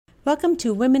Welcome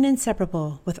to Women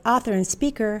Inseparable with author and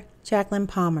speaker Jacqueline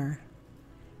Palmer.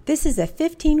 This is a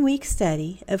 15-week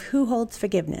study of who holds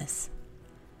forgiveness.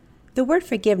 The word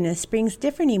forgiveness brings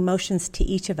different emotions to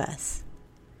each of us.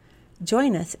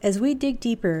 Join us as we dig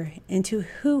deeper into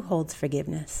who holds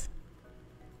forgiveness.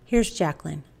 Here's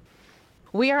Jacqueline.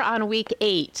 We are on week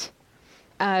 8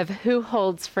 of Who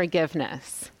Holds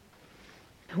Forgiveness.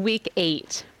 Week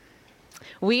 8.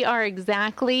 We are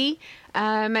exactly,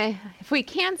 if we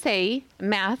can say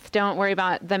math, don't worry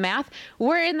about the math,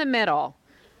 we're in the middle.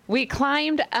 We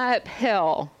climbed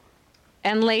uphill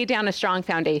and laid down a strong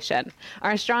foundation.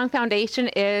 Our strong foundation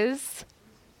is,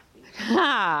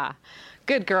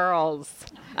 good girls.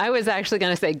 I was actually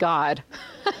going to say God.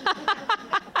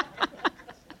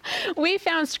 We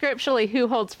found scripturally who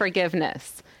holds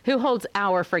forgiveness, who holds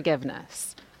our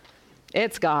forgiveness.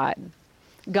 It's God,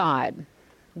 God,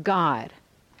 God.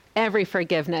 Every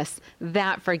forgiveness,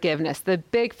 that forgiveness, the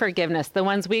big forgiveness, the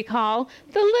ones we call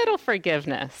the little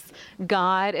forgiveness.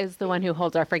 God is the one who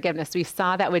holds our forgiveness. We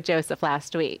saw that with Joseph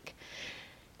last week.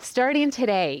 Starting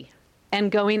today and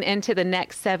going into the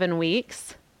next 7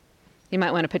 weeks, you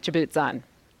might want to put your boots on.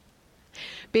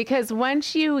 Because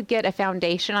once you get a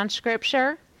foundation on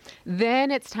Scripture,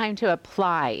 then it's time to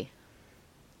apply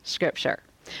Scripture.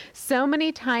 So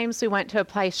many times we want to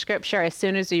apply Scripture as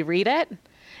soon as we read it,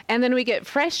 and then we get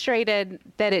frustrated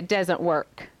that it doesn't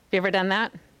work. Have you ever done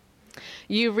that?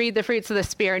 You read the fruits of the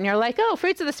Spirit and you're like, oh,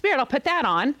 fruits of the Spirit, I'll put that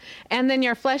on. And then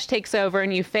your flesh takes over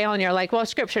and you fail and you're like, well,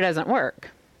 Scripture doesn't work.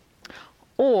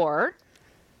 Or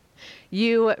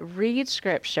you read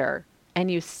Scripture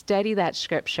and you study that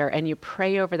Scripture and you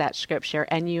pray over that Scripture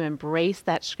and you embrace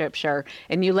that Scripture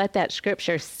and you let that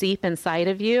Scripture seep inside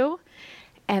of you,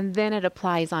 and then it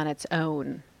applies on its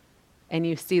own and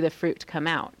you see the fruit come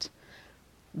out.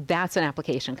 That's when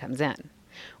application comes in.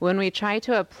 When we try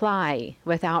to apply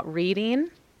without reading,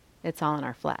 it's all in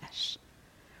our flesh.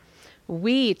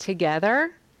 We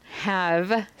together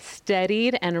have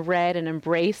studied and read and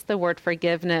embraced the word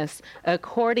forgiveness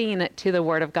according to the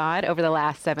Word of God over the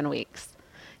last 7 weeks.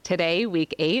 Today,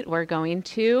 week 8, we're going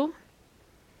to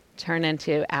turn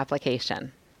into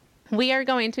application. We are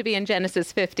going to be in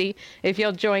Genesis 50. If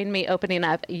you'll join me opening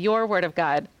up your Word of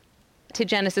God to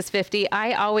Genesis 50.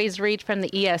 I always read from the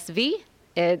ESV.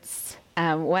 It's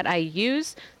what I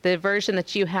use. The version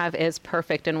that you have is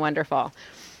perfect and wonderful.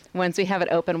 Once we have it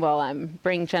open, we'll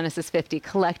bring Genesis 50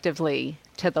 collectively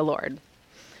to the Lord.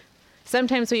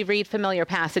 Sometimes we read familiar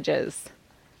passages.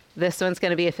 This one's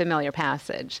going to be a familiar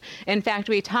passage. In fact,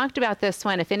 we talked about this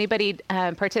one. If anybody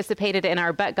participated in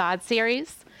our But God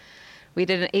series, we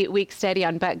did an 8-week study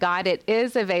on But God. It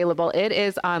is available. It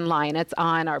is online. It's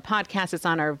on our podcast. It's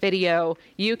on our video.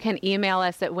 You can email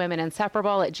us at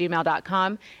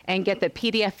womeninseparable@gmail.com and get the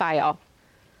PDF file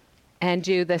and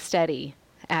do the study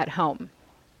at home.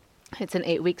 It's an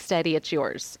 8-week study. It's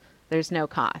yours. There's no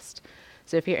cost.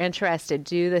 So if you're interested,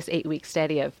 do this 8-week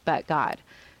study of But God.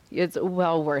 It's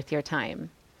well worth your time.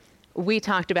 We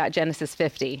talked about Genesis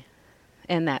 50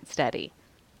 in that study.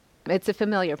 It's a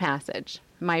familiar passage.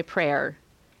 My prayer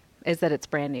is that it's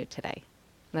brand new today.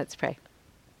 Let's pray.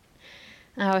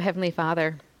 Oh, Heavenly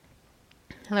Father,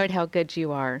 Lord, how good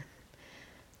you are.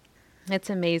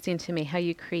 It's amazing to me how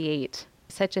you create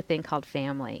such a thing called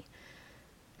family.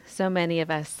 So many of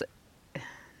us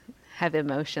have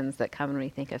emotions that come when we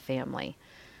think of family.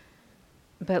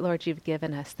 But Lord, you've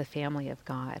given us the family of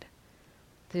God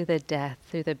through the death,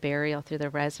 through the burial, through the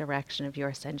resurrection of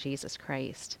your Son, Jesus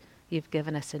Christ. You've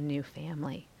given us a new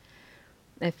family.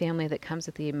 A family that comes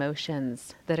with the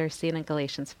emotions that are seen in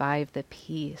Galatians 5, the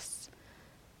peace,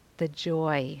 the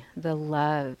joy, the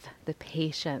love, the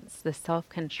patience, the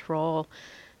self-control,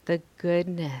 the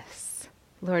goodness.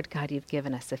 Lord God, you've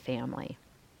given us a family.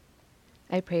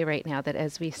 I pray right now that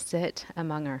as we sit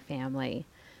among our family,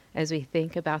 as we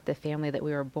think about the family that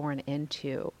we were born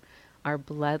into, our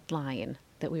bloodline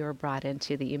that we were brought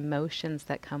into, the emotions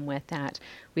that come with that,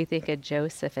 we think of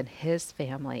Joseph and his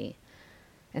family,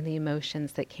 and the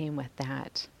emotions that came with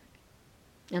that.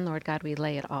 And Lord God, we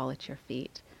lay it all at your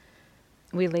feet.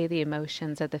 We lay the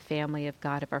emotions of the family of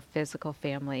God, of our physical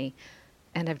family,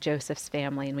 and of Joseph's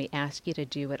family, and we ask you to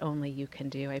do what only you can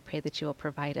do. I pray that you will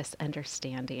provide us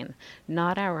understanding,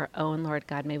 not our own, Lord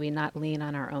God. May we not lean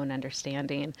on our own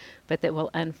understanding, but that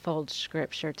we'll unfold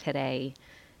Scripture today,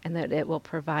 and that it will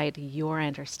provide your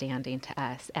understanding to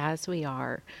us as we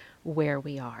are, where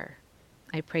we are.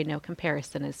 I pray no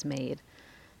comparison is made.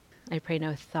 I pray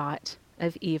no thought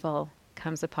of evil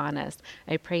comes upon us.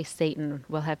 I pray Satan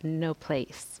will have no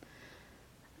place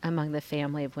among the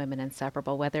family of Women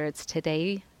Inseparable, whether it's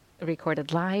today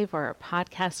recorded live or our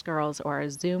podcast girls or our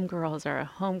Zoom girls or our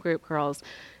home group girls,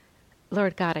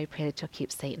 Lord God, I pray that you'll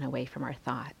keep Satan away from our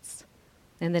thoughts.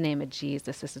 In the name of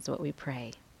Jesus, this is what we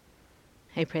pray.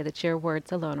 I pray that your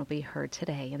words alone will be heard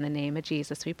today. In the name of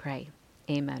Jesus, we pray.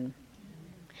 Amen.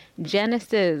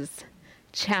 Genesis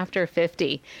chapter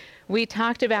 50. We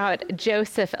talked about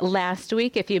Joseph last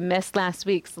week. If you missed last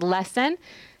week's lesson,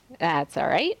 that's all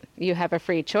right. You have a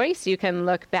free choice. You can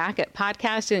look back at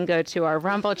podcast and go to our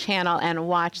Rumble channel and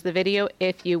watch the video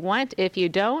if you want. If you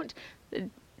don't.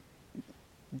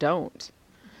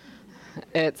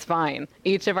 It's fine.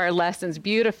 Each of our lessons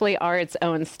beautifully are its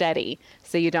own study,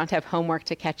 so you don't have homework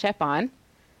to catch up on.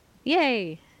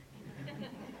 Yay!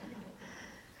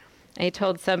 I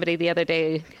told somebody the other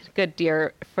day, a good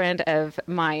dear friend of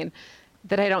mine,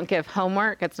 that I don't give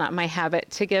homework. It's not my habit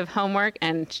to give homework,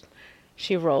 and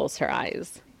she rolls her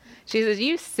eyes. She says,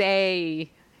 you say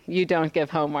you don't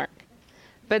give homework,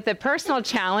 but the personal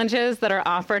challenges that are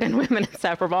offered in Women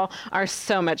Inseparable are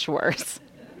so much worse.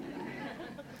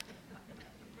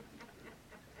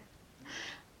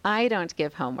 I don't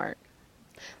give homework.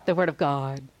 The Word of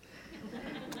God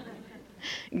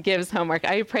gives homework.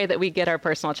 I pray that we get our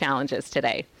personal challenges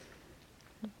today.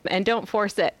 And don't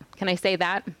force it. Can I say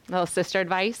that? A little sister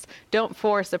advice? Don't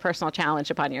force a personal challenge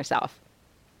upon yourself.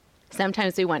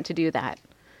 Sometimes we want to do that,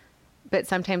 but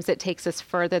sometimes it takes us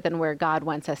further than where God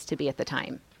wants us to be at the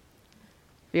time.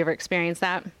 Have you ever experienced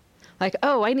that? Like,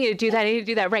 oh, I need to do that. I need to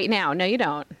do that right now. No, you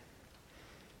don't.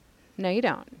 No, you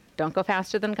don't. Don't go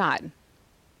faster than God.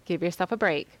 Give yourself a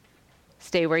break.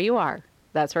 Stay where you are.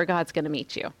 That's where God's going to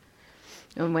meet you.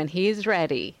 And when he's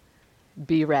ready,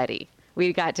 be ready.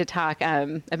 We got to talk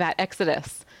about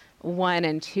Exodus 1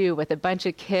 and 2 with a bunch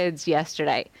of kids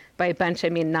yesterday. By a bunch, I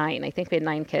mean 9. I think we had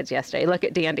 9 kids yesterday. Look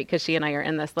at Dandy, because she and I are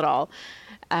in this little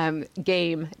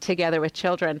game together with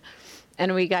children.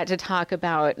 And we got to talk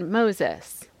about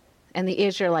Moses and the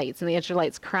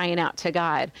Israelites crying out to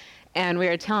God. And we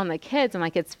were telling the kids, I'm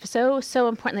like, it's so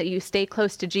important that you stay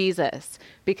close to Jesus,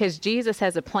 because Jesus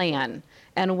has a plan.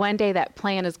 And one day that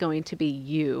plan is going to be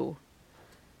you.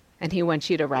 And he wants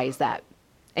you to rise up.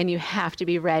 And you have to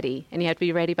be ready. And you have to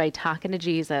be ready by talking to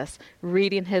Jesus,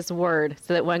 reading his word,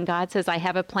 so that when God says, I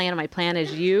have a plan, and my plan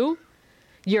is you,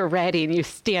 you're ready and you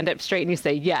stand up straight and you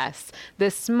say, yes.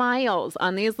 The smiles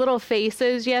on these little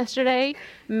faces yesterday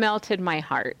melted my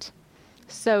heart.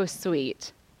 So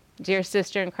sweet. Dear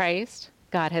sister in Christ,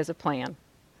 God has a plan.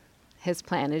 His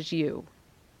plan is you.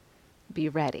 Be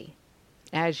ready.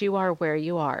 As you are where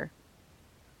you are,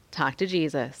 talk to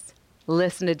Jesus.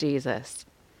 Listen to Jesus.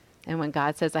 And when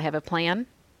God says, I have a plan,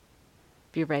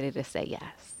 be ready to say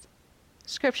yes.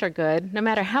 Scripture good. No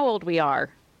matter how old we are,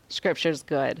 Scripture's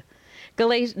good.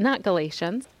 Not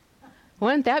Galatians.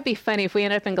 Wouldn't that be funny if we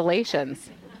end up in Galatians?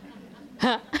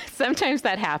 Sometimes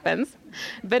that happens.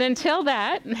 But until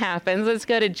that happens, let's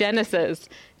go to Genesis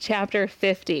chapter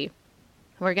 50.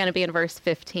 We're going to be in verse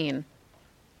 15.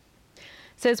 It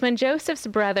says, when Joseph's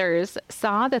brothers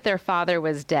saw that their father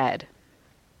was dead.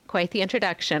 Quite the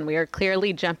introduction. We are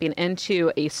clearly jumping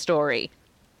into a story.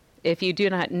 If you do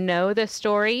not know the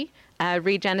story,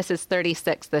 read Genesis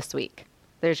 36 this week.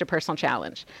 There's your personal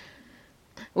challenge.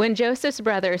 When Joseph's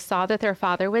brothers saw that their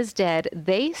father was dead,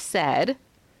 they said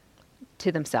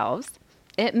to themselves,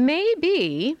 it may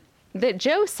be that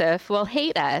Joseph will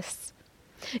hate us.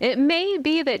 It may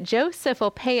be that Joseph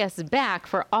will pay us back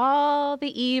for all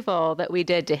the evil that we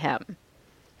did to him.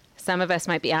 Some of us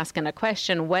might be asking a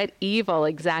question, what evil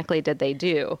exactly did they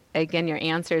do? Again, your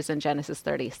answer is in Genesis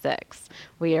 36.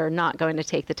 We are not going to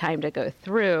take the time to go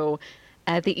through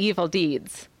the evil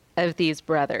deeds of these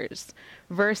brothers.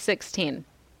 Verse 16.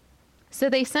 So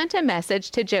they sent a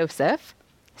message to Joseph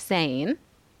saying,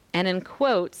 and in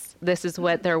quotes, this is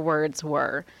what their words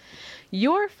were.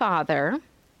 Your father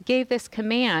gave this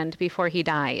command before he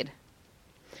died.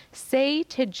 Say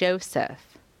to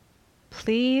Joseph,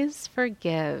 please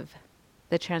forgive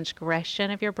the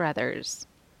transgression of your brothers,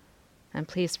 and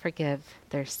please forgive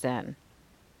their sin,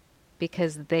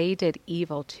 because they did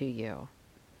evil to you.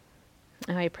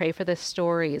 And I pray for the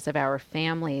stories of our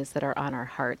families that are on our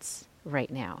hearts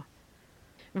right now.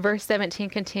 Verse 17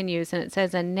 continues, and it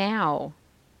says, and now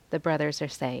the brothers are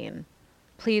saying,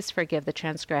 please forgive the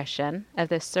transgression of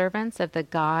the servants of the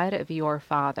God of your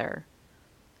father.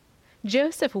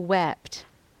 Joseph wept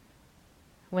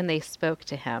when they spoke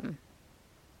to him.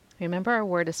 Remember, our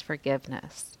word is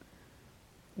forgiveness.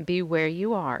 Be where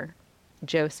you are.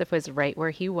 Joseph was right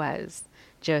where he was.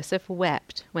 Joseph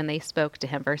wept when they spoke to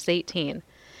him. Verse 18,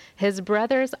 his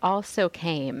brothers also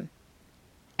came,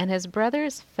 and his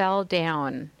brothers fell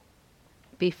down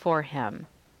before him.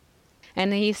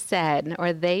 And he said,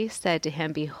 or they said to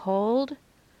him, behold,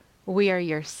 we are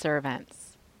your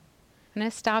servants. I'm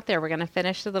going to stop there. We're going to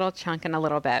finish the little chunk in a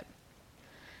little bit.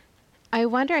 I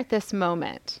wonder at this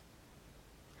moment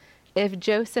if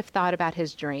Joseph thought about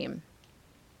his dream.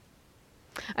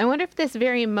 I wonder if this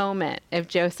very moment, if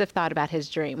Joseph thought about his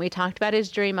dream. We talked about his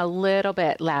dream a little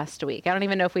bit last week. I don't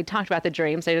even know if we talked about the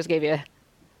dreams. I just gave you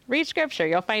read scripture.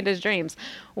 You'll find his dreams.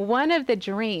 One of the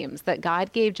dreams that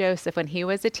God gave Joseph when he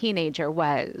was a teenager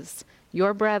was,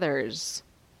 your brothers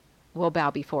will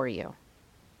bow before you.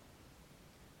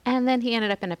 And then he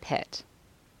ended up in a pit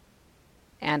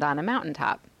and on a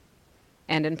mountaintop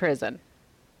and in prison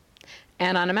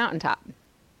and on a mountaintop.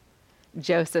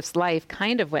 Joseph's life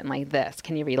kind of went like this.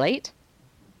 Can you relate?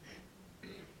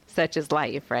 Such is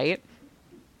life, right?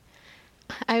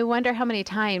 I wonder how many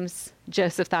times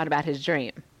Joseph thought about his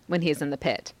dream when he's in the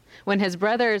pit, when his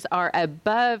brothers are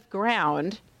above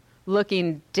ground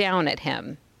looking down at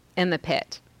him in the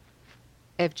pit.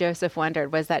 If Joseph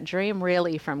wondered, was that dream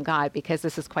really from God? Because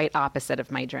this is quite opposite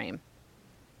of my dream.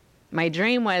 My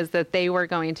dream was that they were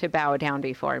going to bow down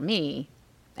before me,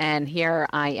 and here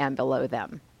I am below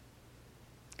them.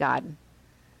 God,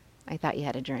 I thought you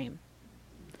had a dream.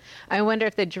 I wonder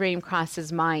if the dream crossed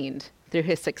his mind through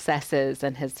his successes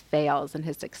and his fails and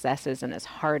his successes and his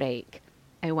heartache.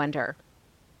 I wonder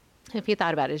if he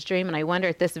thought about his dream, and I wonder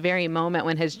at this very moment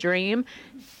when his dream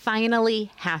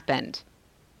finally happened.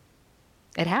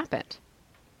 It happened.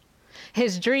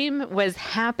 His dream was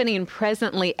happening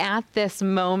presently at this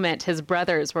moment. His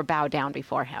brothers were bowed down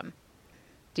before him.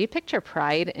 Do you picture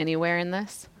pride anywhere in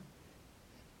this?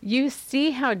 You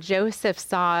see how Joseph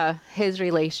saw his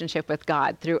relationship with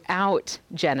God throughout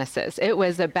Genesis. It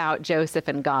was about Joseph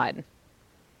and God.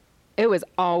 It was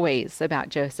always about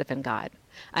Joseph and God.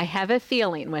 I have a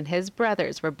feeling when his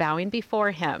brothers were bowing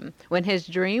before him, when his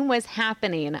dream was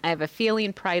happening, I have a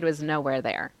feeling pride was nowhere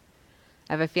there.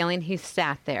 I have a feeling he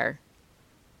sat there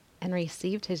and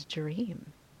received his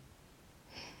dream.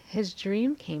 His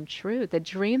dream came true. The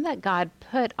dream that God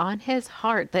put on his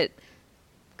heart, that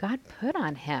God put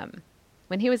on him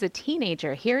when he was a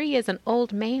teenager. Here he is, an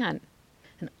old man,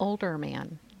 an older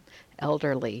man,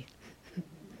 elderly,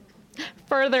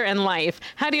 further in life.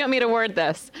 How do you want me to word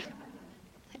this?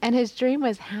 And his dream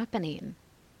was happening.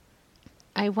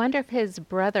 I wonder if his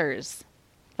brothers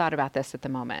thought about this at the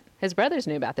moment. His brothers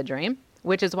knew about the dream,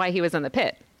 which is why he was in the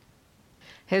pit.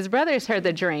 His brothers heard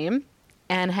the dream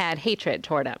and had hatred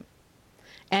toward him.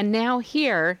 And now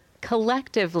here,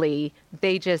 collectively,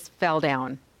 they just fell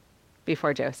down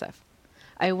before Joseph.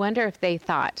 I wonder if they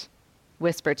thought,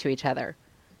 whispered to each other,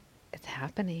 it's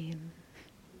happening.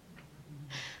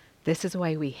 This is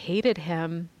why we hated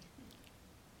him.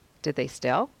 Did they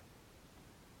still?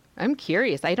 I'm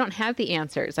curious. I don't have the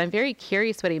answers. I'm very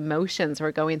curious what emotions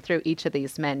were going through each of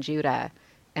these men, Judah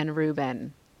and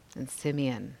Reuben and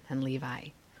Simeon and Levi.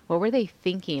 What were they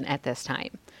thinking at this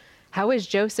time? How was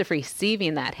Joseph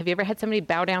receiving that? Have you ever had somebody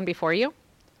bow down before you?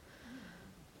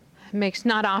 Makes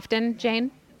not often,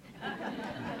 Jane.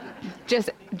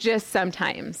 just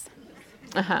sometimes.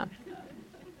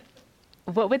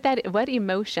 What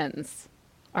emotions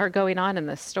are going on in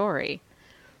this story?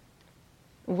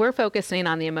 We're focusing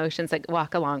on the emotions that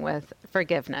walk along with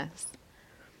forgiveness.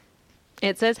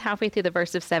 It says halfway through the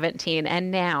verse of 17, and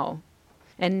now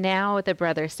the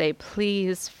brothers say,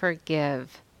 please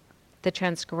forgive the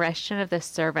transgression of the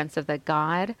servants of the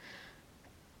God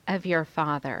of your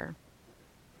father.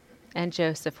 And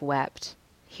Joseph wept,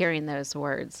 hearing those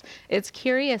words. It's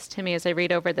curious to me as I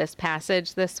read over this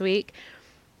passage this week,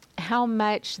 how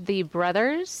much the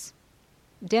brothers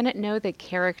didn't know the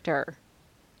character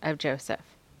of Joseph.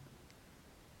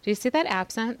 Do you see that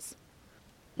absence?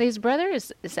 These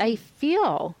brothers, I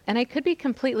feel, and I could be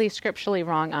completely scripturally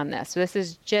wrong on this. This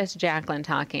is just Jacqueline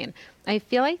talking. I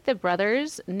feel like the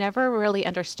brothers never really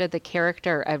understood the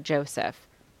character of Joseph.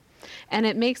 And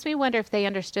it makes me wonder if they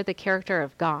understood the character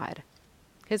of God,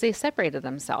 because they separated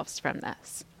themselves from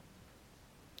this.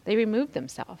 They removed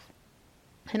themselves.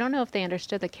 I don't know if they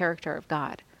understood the character of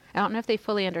God. I don't know if they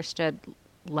fully understood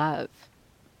love.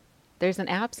 There's an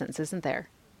absence, isn't there?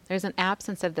 There's an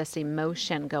absence of this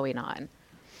emotion going on.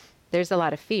 There's a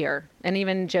lot of fear. And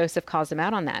even Joseph calls him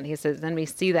out on that. He says, and we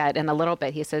see that in a little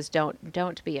bit. He says,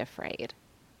 don't be afraid.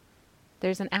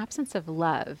 There's an absence of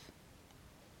love,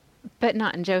 but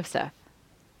not in Joseph.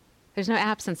 There's no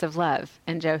absence of love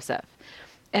in Joseph.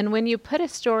 And when you put a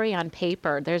story on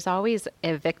paper, there's always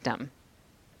a victim.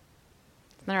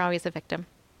 Isn't there always a victim?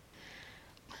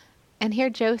 And here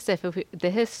Joseph,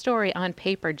 his story on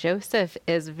paper, Joseph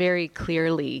is very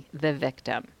clearly the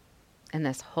victim in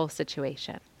this whole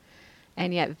situation.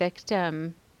 And yet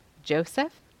victim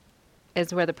Joseph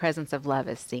is where the presence of love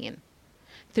is seen.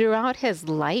 Throughout his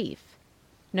life,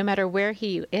 no matter where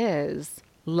he is,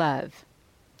 love.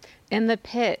 In the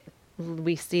pit,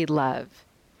 we see love.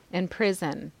 In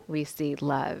prison, we see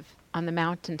love. On the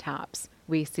mountaintops,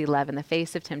 we see love. In the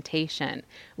face of temptation,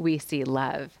 we see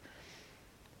love.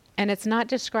 And it's not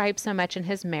described so much in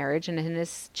his marriage and in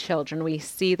his children. We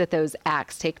see that those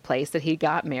acts take place, that he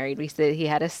got married. We see that he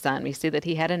had a son. We see that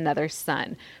he had another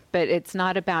son. But it's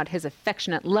not about his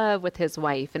affectionate love with his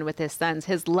wife and with his sons.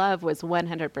 His love was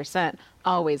 100%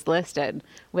 always listed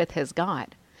with his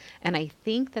God. And I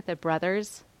think that the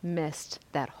brothers missed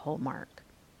that whole mark.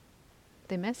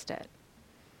 They missed it.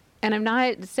 And I'm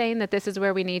not saying that this is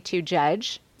where we need to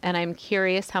judge. And I'm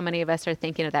curious how many of us are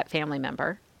thinking of that family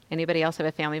member. Anybody else have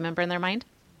a family member in their mind?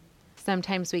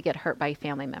 Sometimes we get hurt by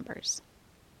family members.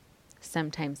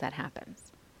 Sometimes that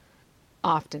happens.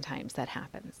 Oftentimes that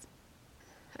happens.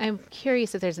 I'm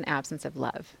curious if there's an absence of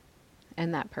love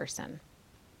in that person.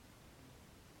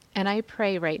 And I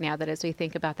pray right now that as we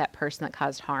think about that person that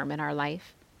caused harm in our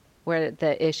life, where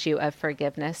the issue of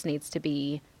forgiveness needs to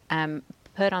be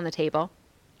put on the table,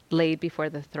 laid before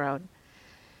the throne,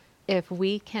 if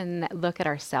we can look at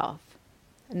ourselves,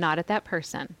 not at that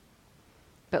person,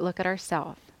 but look at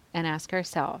ourselves and ask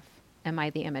ourselves, am I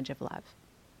the image of love?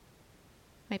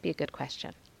 Might be a good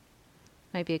question.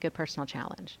 Might be a good personal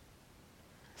challenge.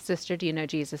 Sister, do you know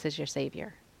Jesus as your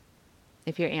Savior?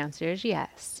 If your answer is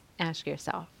yes, ask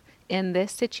yourself, in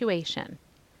this situation,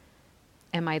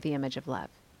 am I the image of love?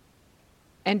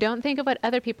 And don't think of what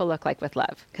other people look like with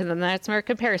love, because then that's where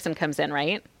comparison comes in,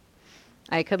 right?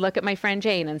 I could look at my friend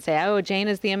Jane and say, oh, Jane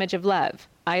is the image of love.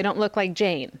 I don't look like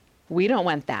Jane. We don't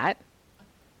want that.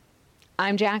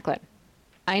 I'm Jacqueline.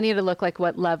 I need to look like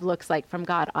what love looks like from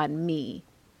God on me.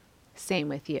 Same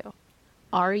with you.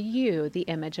 Are you the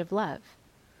image of love?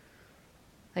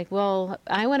 Like, well,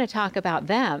 I want to talk about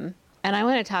them and I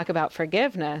want to talk about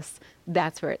forgiveness.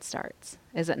 That's where it starts,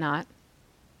 is it not?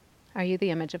 Are you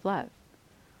the image of love?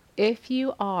 If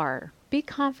you are, be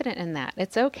confident in that.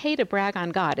 It's okay to brag on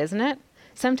God, isn't it?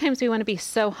 Sometimes we want to be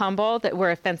so humble that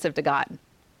we're offensive to God.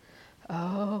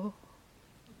 Oh.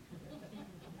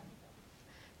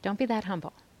 Don't be that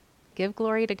humble. Give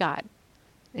glory to God.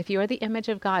 If you are the image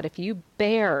of God, if you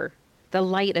bear the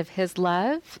light of his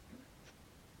love,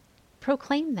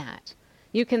 proclaim that.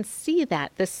 You can see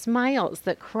that, the smiles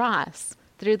that cross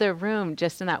through the room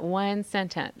just in that one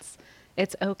sentence.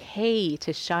 It's okay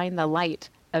to shine the light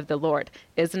of the Lord.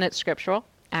 Isn't it scriptural,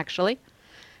 actually?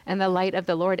 And the light of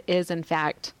the Lord is, in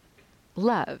fact,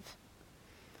 love.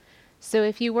 So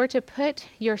if you were to put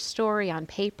your story on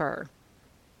paper,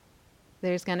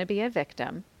 there's going to be a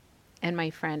victim. And my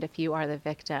friend, if you are the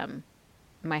victim,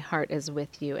 my heart is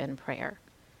with you in prayer.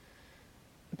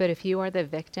 But if you are the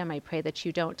victim, I pray that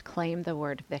you don't claim the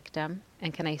word victim.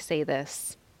 And can I say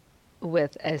this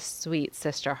with a sweet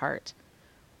sister heart?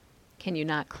 Can you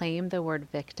not claim the word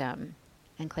victim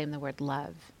and claim the word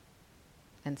love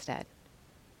instead?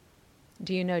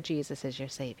 Do you know Jesus is your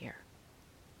Savior?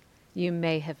 You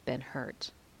may have been hurt.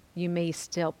 You may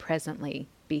still presently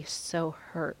be so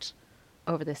hurt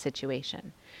over the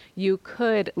situation. You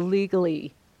could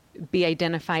legally be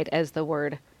identified as the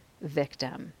word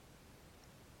victim.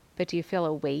 But do you feel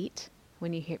a weight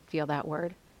when you feel that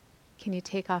word? Can you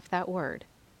take off that word?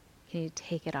 Can you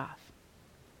take it off?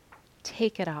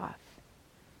 Take it off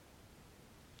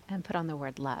and put on the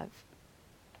word love.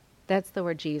 That's the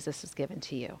word Jesus has given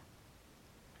to you.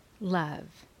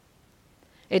 Love.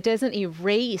 It doesn't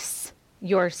erase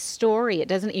your story. It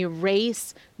doesn't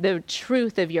erase the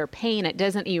truth of your pain. It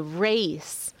doesn't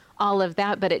erase all of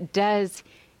that, but it does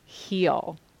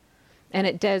heal. And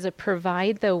it does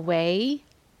provide the way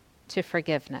to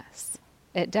forgiveness.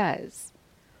 It does.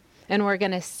 And we're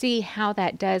going to see how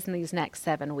that does in these next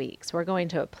 7 weeks. We're going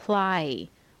to apply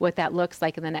what that looks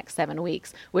like in the next 7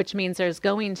 weeks, which means there's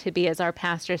going to be, as our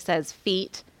pastor says,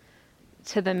 feet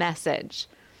to the message.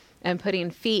 And putting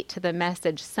feet to the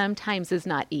message sometimes is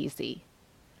not easy.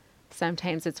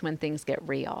 Sometimes it's when things get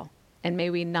real. And may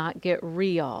we not get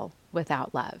real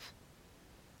without love.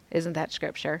 Isn't that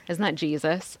scripture? Isn't that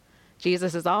Jesus?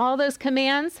 Jesus is all those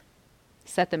commands,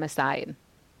 set them aside.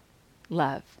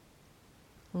 Love.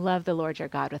 Love the Lord your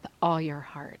God with all your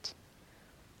heart.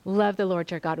 Love the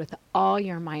Lord your God with all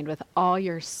your mind, with all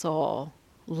your soul.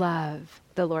 Love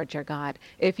the Lord your God.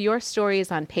 If your story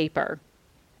is on paper,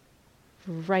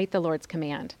 write the Lord's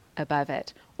command above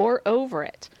it or over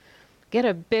it. Get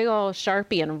a big old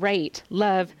Sharpie and write,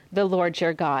 love the Lord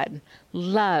your God.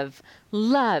 Love,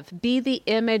 love, be the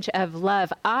image of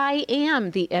love. I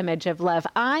am the image of love.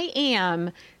 I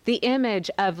am the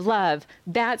image of love.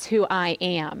 That's who I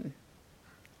am.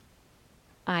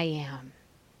 I am.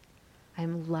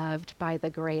 I'm loved by the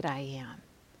great I am.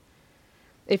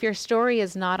 If your story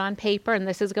is not on paper, and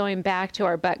this is going back to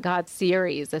our But God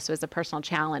series, this was a personal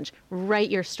challenge, write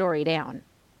your story down.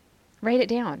 Write it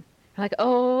down. You're like,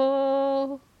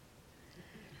 oh,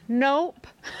 nope.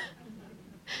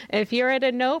 If you're at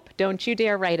a nope, don't you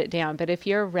dare write it down. But if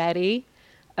you're ready,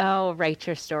 write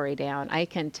your story down. I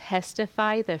can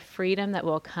testify the freedom that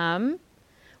will come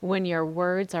when your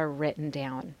words are written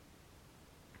down.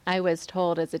 I was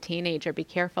told as a teenager, be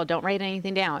careful, don't write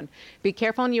anything down. Be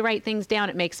careful when you write things down,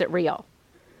 it makes it real.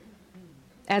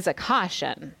 As a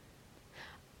caution,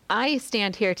 I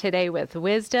stand here today with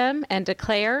wisdom and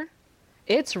declare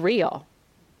it's real.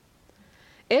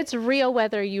 It's real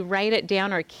whether you write it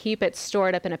down or keep it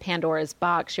stored up in a Pandora's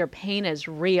box. Your pain is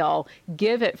real.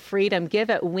 Give it freedom. Give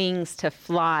it wings to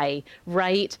fly.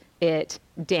 Write it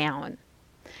down.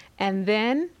 And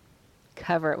then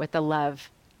cover it with the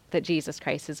love that Jesus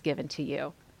Christ has given to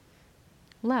you.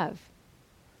 Love.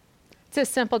 It's a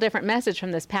simple, different message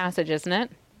from this passage, isn't it?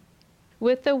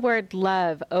 With the word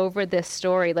love over this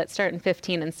story, let's start in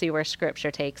 15 and see where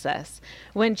Scripture takes us.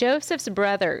 When Joseph's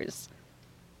brothers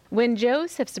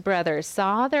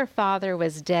saw their father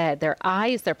was dead, their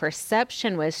eyes, their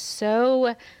perception was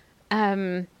so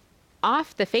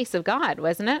off the face of God,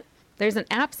 wasn't it? There's an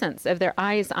absence of their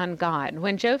eyes on God.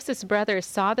 When Joseph's brothers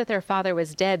saw that their father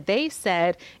was dead, they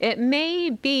said, it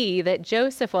may be that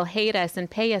Joseph will hate us and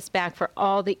pay us back for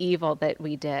all the evil that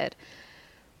we did.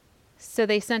 So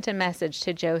they sent a message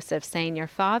to Joseph saying, your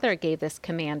father gave this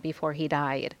command before he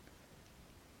died.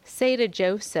 Say to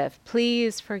Joseph,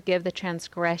 please forgive the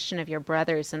transgression of your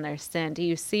brothers and their sin. Do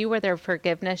you see where their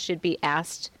forgiveness should be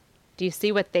asked? Do you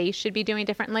see what they should be doing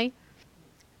differently?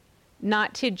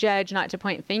 Not to judge, not to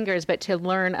point fingers, but to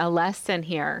learn a lesson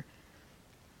here.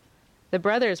 The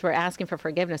brothers were asking for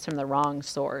forgiveness from the wrong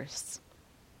source.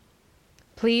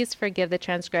 Please forgive the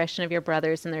transgression of your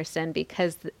brothers and their sin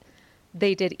because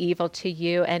they did evil to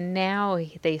you. And now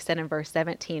they said in verse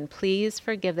 17, please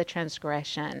forgive the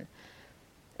transgression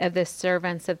of the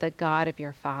servants of the God of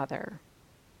your father.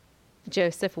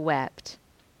 Joseph wept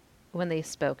when they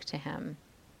spoke to him.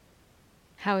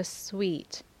 How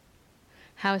sweet.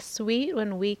 How sweet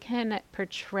when we can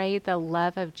portray the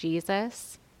love of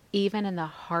Jesus even in the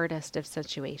hardest of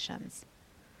situations.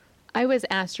 I was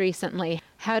asked recently,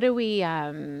 how do we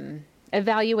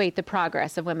evaluate the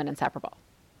progress of Women Inseparable?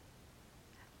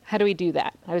 How do we do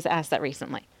that? I was asked that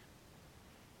recently.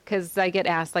 Because I get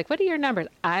asked, like, what are your numbers?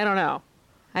 I don't know.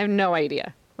 I have no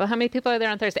idea. Well, how many people are there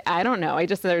on Thursday? I don't know.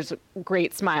 There's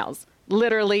great smiles.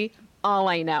 Literally all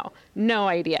I know. No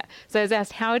idea. So I was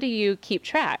asked, how do you keep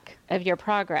track of your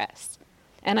progress?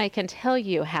 And I can tell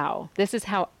you how. This is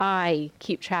how I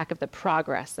keep track of the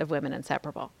progress of Women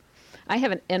Inseparable. I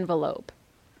have an envelope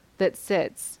that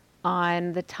sits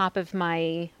on the top of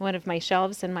one of my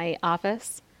shelves in my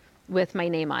office with my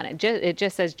name on it. It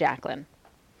just says Jacqueline.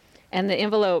 And the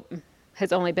envelope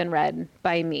has only been read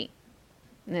by me.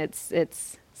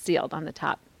 It's sealed on the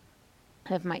top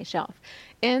of my shelf.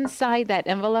 Inside that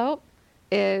envelope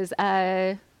is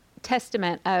a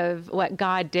testament of what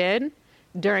God did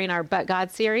during our But God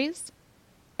series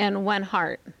and one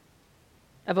heart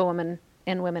of a woman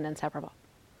in Women Inseparable.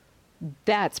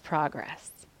 That's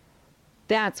progress.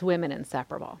 That's Women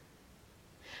Inseparable.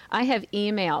 I have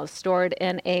emails stored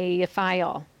in a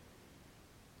file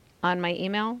on my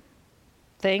email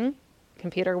thing.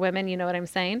 Computer women, you know what I'm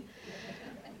saying?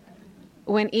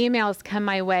 When emails come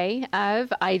my way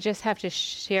I just have to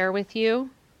share with you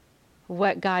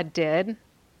what God did.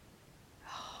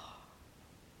 Oh,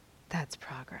 that's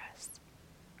progress.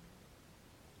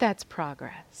 That's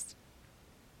progress.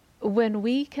 When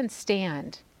we can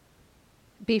stand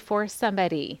before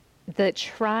somebody that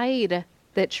tried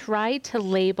to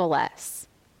label us,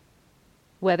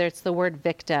 whether it's the word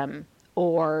victim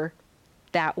or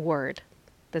that word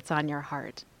that's on your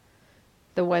heart,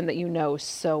 the one that you know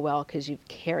so well because you've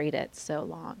carried it so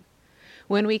long.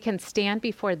 When we can stand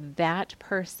before that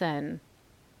person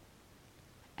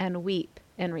and weep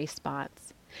in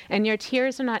response. And your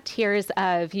tears are not tears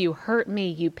of you hurt me,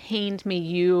 you pained me,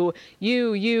 you.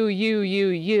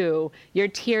 Your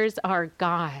tears are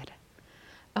God.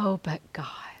 Oh, but God.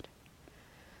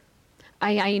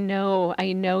 I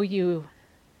know you.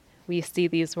 We see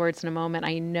these words in a moment.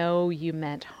 I know you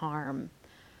meant harm.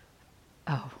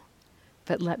 Oh,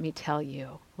 but let me tell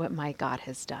you what my God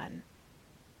has done.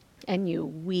 And you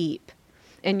weep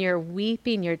And your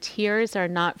weeping, your tears are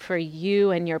not for you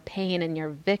and your pain and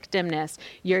your victimness.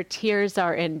 Your tears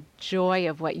are in joy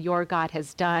of what your God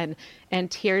has done, and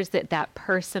tears that that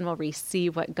person will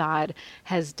receive what God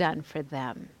has done for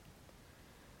them.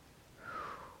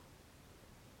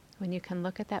 When you can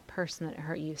look at that person that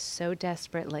hurt you so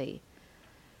desperately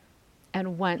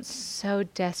and want so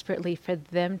desperately for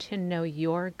them to know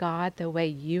your God the way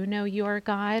you know your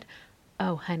God,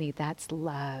 oh, honey, that's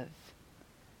love.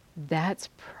 That's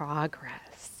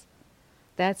progress.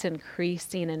 That's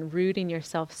increasing and rooting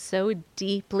yourself so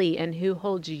deeply in who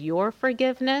holds your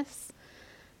forgiveness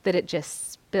that it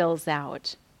just spills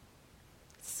out.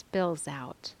 Spills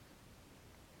out.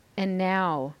 And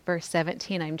now, verse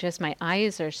 17, my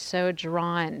eyes are so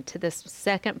drawn to this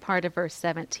second part of verse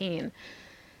 17.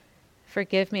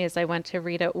 Forgive me as I want to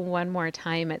read it one more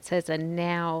time. It says, and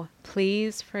now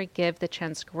please forgive the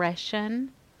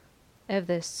transgression of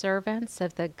the servants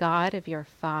of the God of your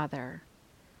father.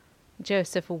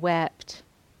 Joseph wept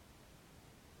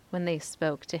when they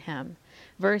spoke to him.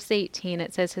 Verse 18,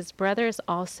 it says, his brothers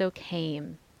also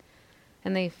came,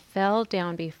 and they fell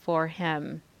down before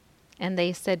him, and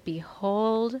they said,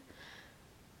 behold,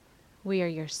 we are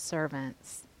your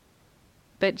servants.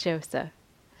 But Joseph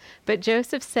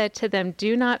said to them,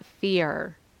 do not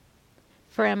fear,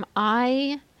 for am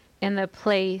I in the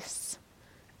place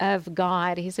of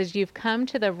God? He says, you've come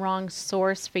to the wrong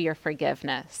source for your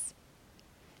forgiveness.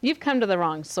 You've come to the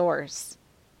wrong source.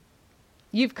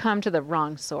 You've come to the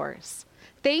wrong source.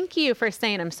 Thank you for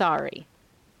saying I'm sorry.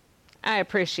 I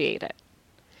appreciate it.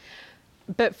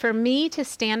 But for me to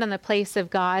stand in the place of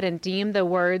God and deem the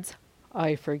words,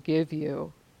 I forgive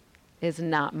you, is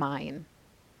not mine.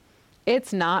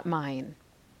 It's not mine.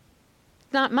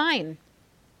 It's not mine.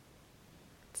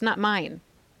 It's not mine.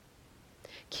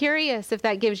 Curious if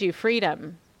that gives you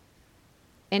freedom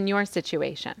in your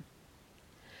situation.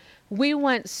 We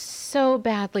want so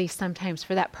badly sometimes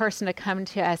for that person to come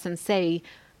to us and say,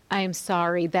 I'm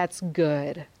sorry, that's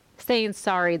good. Saying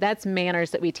sorry, that's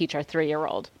manners that we teach our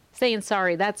 3-year-old. Saying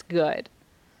sorry, that's good.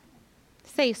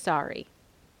 Say sorry.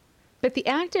 But the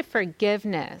act of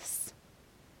forgiveness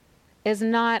is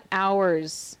not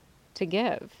ours to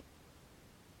give.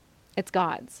 It's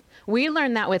God's. We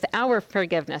learn that with our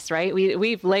forgiveness, right?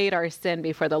 We've laid our sin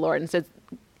before the Lord and said,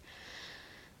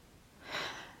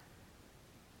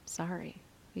 sorry,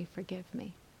 will you forgive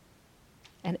me?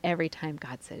 And every time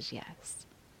God says yes.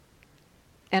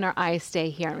 And our eyes stay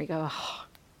here and we go, oh,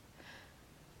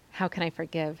 how can I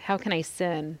forgive? How can I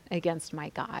sin against my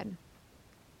God?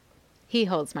 He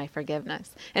holds my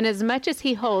forgiveness. And as much as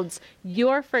he holds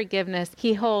your forgiveness,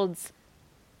 he holds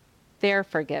their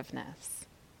forgiveness.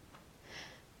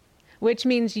 Which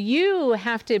means you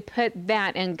have to put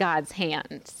that in God's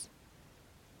hands.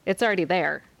 It's already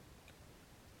there.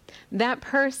 That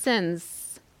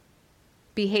person's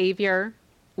behavior,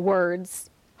 words,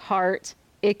 heart,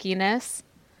 ickiness,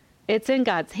 it's in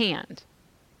God's hand.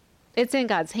 It's in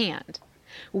God's hand.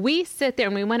 We sit there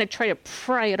and we want to try to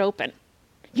pry it open.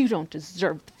 You don't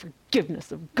deserve the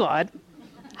forgiveness of God.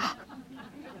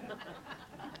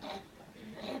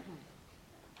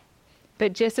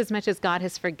 But just as much as God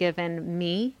has forgiven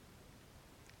me,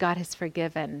 God has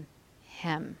forgiven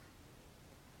him.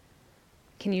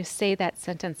 Can you say that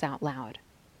sentence out loud?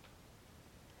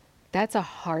 That's a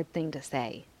hard thing to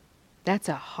say. That's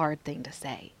a hard thing to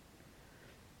say.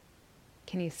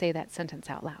 Can you say that sentence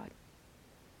out loud?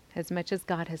 As much as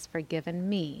God has forgiven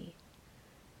me,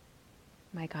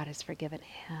 my God has forgiven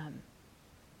him.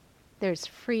 There's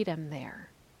freedom there.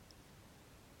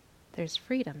 There's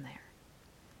freedom there.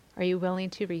 Are you willing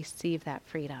to receive that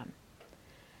freedom?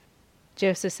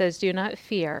 Joseph says, do not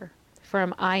fear, for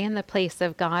am I in the place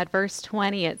of God? Verse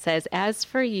 20, it says, as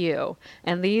for you,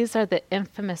 and these are the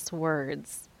infamous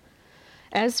words,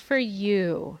 as for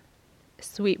you,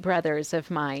 sweet brothers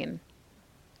of mine,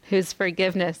 whose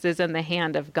forgiveness is in the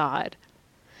hand of God,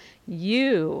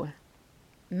 you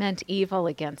meant evil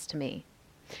against me.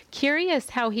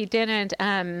 Curious how he didn't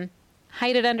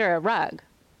hide it under a rug.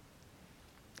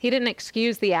 He didn't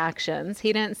excuse the actions.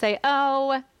 He didn't say,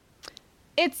 oh,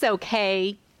 it's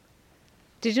okay.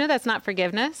 Did you know that's not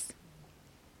forgiveness?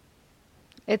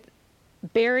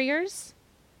 Barriers,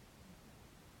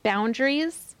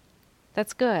 boundaries,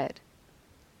 that's good.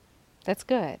 That's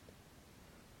good.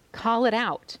 Call it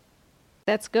out.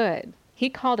 That's good. He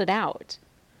called it out.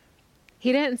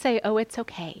 He didn't say, oh, it's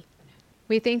okay.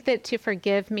 We think that to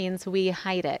forgive means we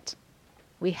hide it.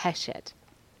 We hush it.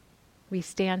 We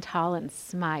stand tall and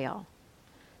smile.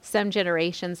 Some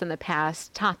generations in the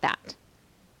past taught that.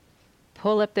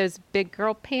 Pull up those big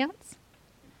girl pants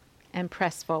and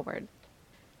press forward.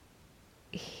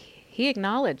 He He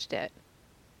acknowledged it.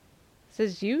 He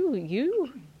says,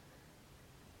 you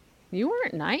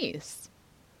weren't nice.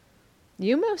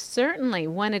 You most certainly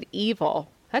wanted evil.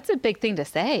 That's a big thing to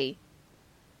say.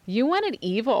 You wanted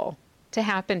evil to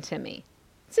happen to me.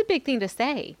 It's a big thing to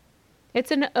say.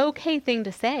 It's an okay thing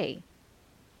to say.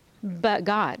 But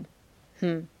God,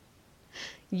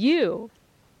 you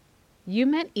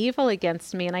meant evil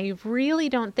against me, and I really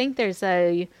don't think there's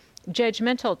a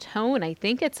judgmental tone. I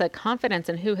think it's a confidence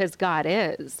in who his God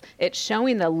is. It's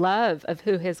showing the love of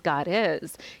who his God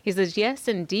is. He says, yes,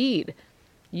 indeed,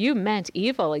 you meant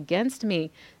evil against me,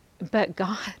 but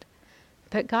God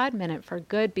meant it for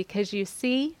good, because you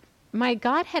see, my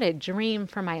God had a dream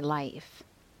for my life.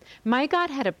 My God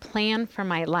had a plan for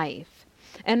my life.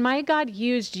 And my God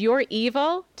used your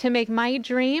evil to make my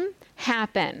dream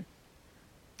happen.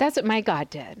 That's what my God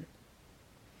did.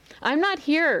 I'm not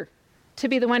here to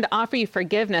be the one to offer you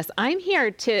forgiveness. I'm here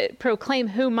to proclaim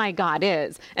who my God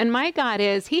is. And my God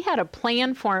is, he had a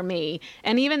plan for me.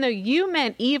 And even though you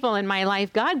meant evil in my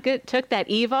life, God took that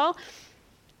evil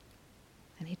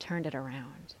and he turned it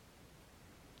around.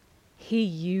 He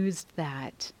used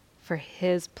that for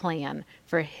his plan,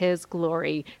 for his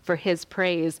glory, for his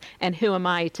praise. And who am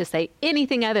I to say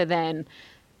anything other than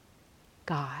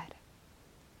God?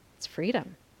 It's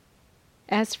freedom.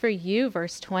 As for you,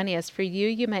 verse 20, as for you,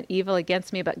 you meant evil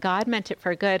against me, but God meant it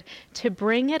for good, to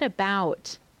bring it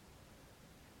about.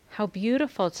 How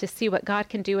beautiful to see what God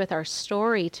can do with our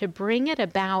story, to bring it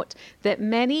about that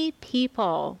many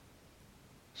people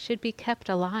should be kept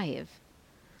alive.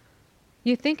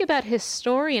 You think about his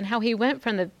story and how he went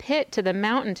from the pit to the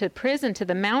mountain to prison to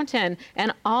the mountain,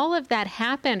 and all of that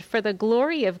happened for the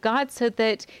glory of God so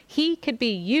that he could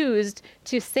be used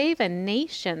to save a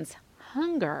nation's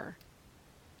hunger.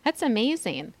 That's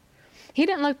amazing. He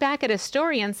didn't look back at his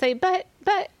story and say, but.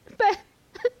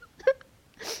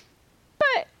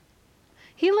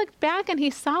 He looked back and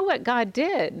he saw what God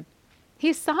did.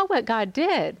 He saw what God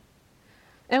did.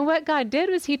 And what God did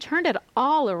was he turned it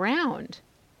all around.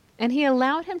 And he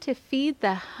allowed him to feed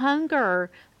the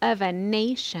hunger of a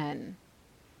nation.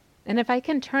 And if I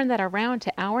can turn that around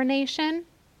to our nation's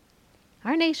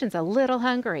a little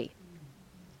hungry.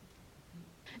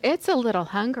 It's a little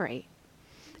hungry.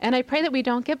 And I pray that we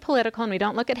don't get political and we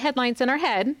don't look at headlines in our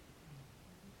head.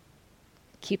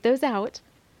 Keep those out.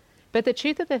 But the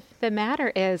truth of the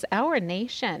matter is our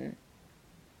nation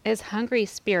is hungry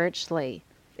spiritually.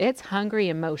 It's hungry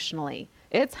emotionally.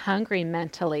 It's hungry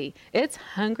mentally. It's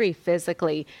hungry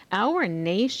physically. Our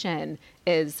nation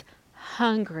is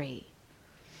hungry.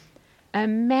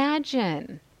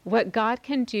 Imagine what God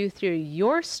can do through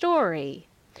your story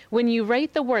when you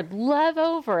write the word love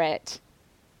over it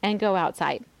and go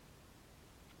outside.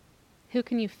 Who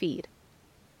can you feed?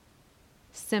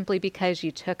 Simply because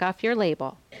you took off your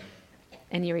label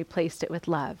and you replaced it with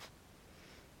love.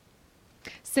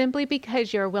 Simply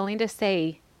because you're willing to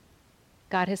say,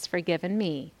 God has forgiven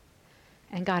me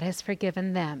and God has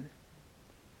forgiven them.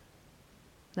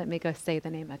 Let me go say the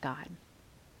name of God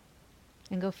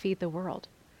and go feed the world.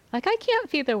 Like, I can't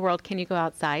feed the world. Can you go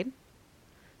outside?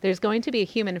 There's going to be a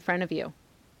human in front of you.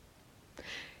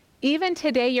 Even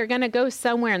today, you're going to go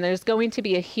somewhere and there's going to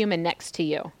be a human next to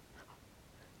you.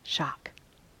 Shock.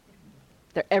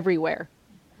 They're everywhere.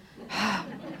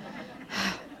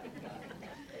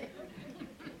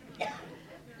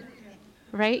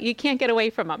 Right? You can't get away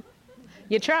from them.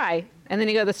 You try, and then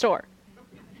you go to the store.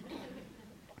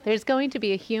 There's going to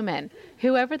be a human.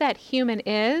 Whoever that human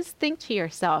is, think to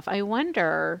yourself, I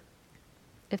wonder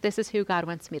if this is who God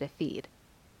wants me to feed.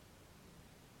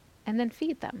 And then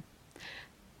feed them.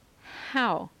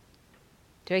 How?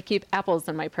 Do I keep apples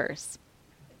in my purse?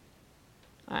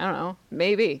 I don't know.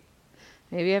 Maybe.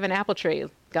 Maybe you have an apple tree.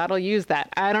 God will use that.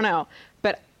 I don't know.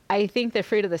 But I think the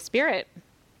fruit of the Spirit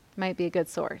might be a good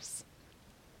source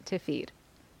to feed.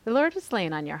 The Lord is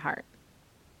laying on your heart.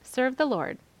 Serve the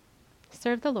Lord.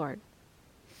 Serve the Lord.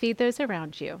 Feed those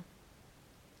around you.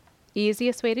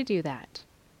 Easiest way to do that.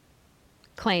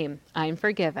 Claim, I'm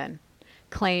forgiven.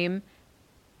 Claim,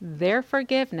 their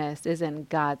forgiveness is in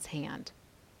God's hand.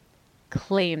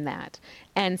 Claim that.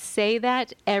 And say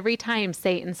that every time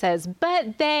Satan says,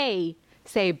 but they,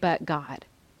 say, but God.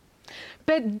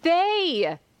 But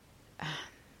they,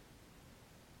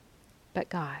 but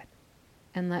God.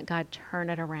 And let God turn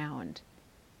it around.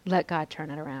 Let God turn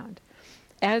it around.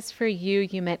 As for you,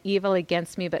 you meant evil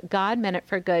against me, but God meant it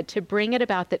for good, to bring it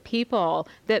about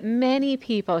that many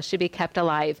people should be kept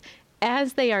alive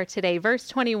as they are today. Verse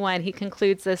 21, he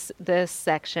concludes this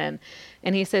section,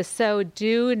 and he says, so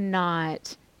do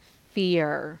not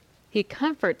fear. He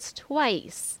comforts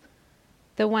twice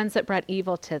the ones that brought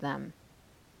evil to them.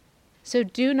 So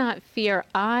do not fear.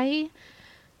 I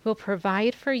will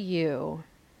provide for you,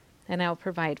 and I will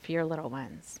provide for your little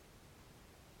ones.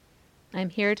 I'm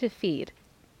here to feed,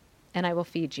 and I will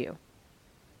feed you.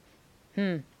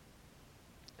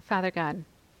 Father God,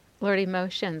 Lord,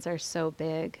 emotions are so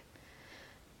big.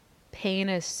 Pain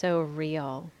is so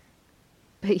real,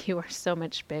 but you are so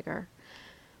much bigger.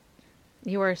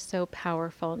 You are so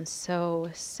powerful and so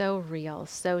real,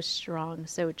 so strong,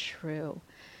 so true.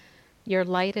 Your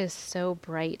light is so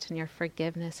bright and your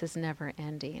forgiveness is never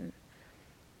ending.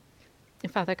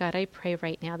 And Father God, I pray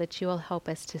right now that you will help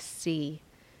us to see,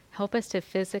 help us to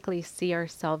physically see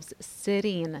ourselves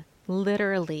sitting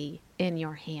literally in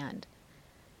your hand.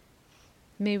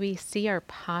 May we see our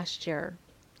posture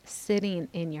sitting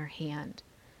in your hand.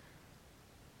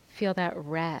 Feel that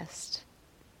rest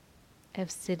of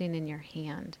sitting in your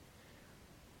hand.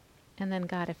 And then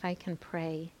God, if I can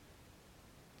pray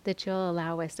that you'll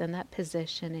allow us in that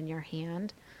position in your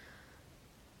hand,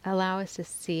 allow us to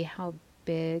see how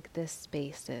big this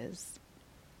space is.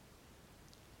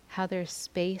 How there's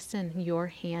space in your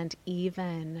hand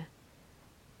even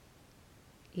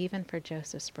for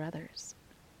Joseph's brothers.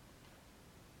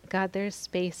 God, there's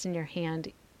space in your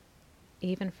hand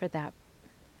even for that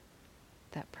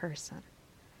person,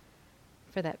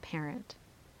 for that parent,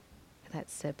 for that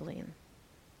sibling,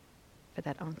 for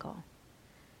that uncle.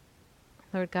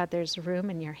 Lord God, there's room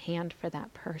in your hand for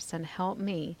that person. Help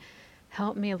me,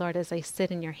 Lord, as I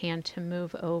sit in your hand to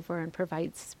move over and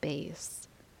provide space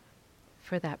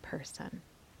for that person.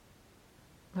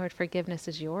 Lord, forgiveness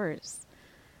is yours.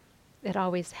 It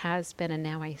always has been, and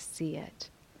now I see it.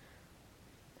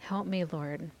 Help me,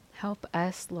 Lord. Help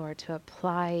us, Lord, to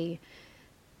apply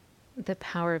the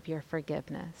power of your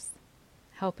forgiveness.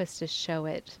 Help us to show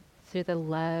it through the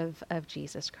love of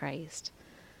Jesus Christ.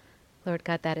 Lord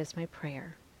God, that is my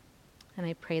prayer. And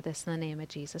I pray this in the name of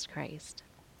Jesus Christ.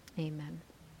 Amen.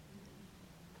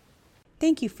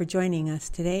 Thank you for joining us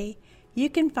today. You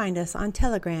can find us on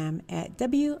Telegram at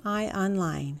WI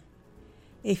Online.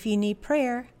 If you need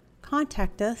prayer,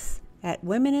 contact us at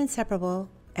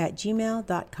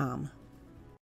womeninseparable@gmail.com.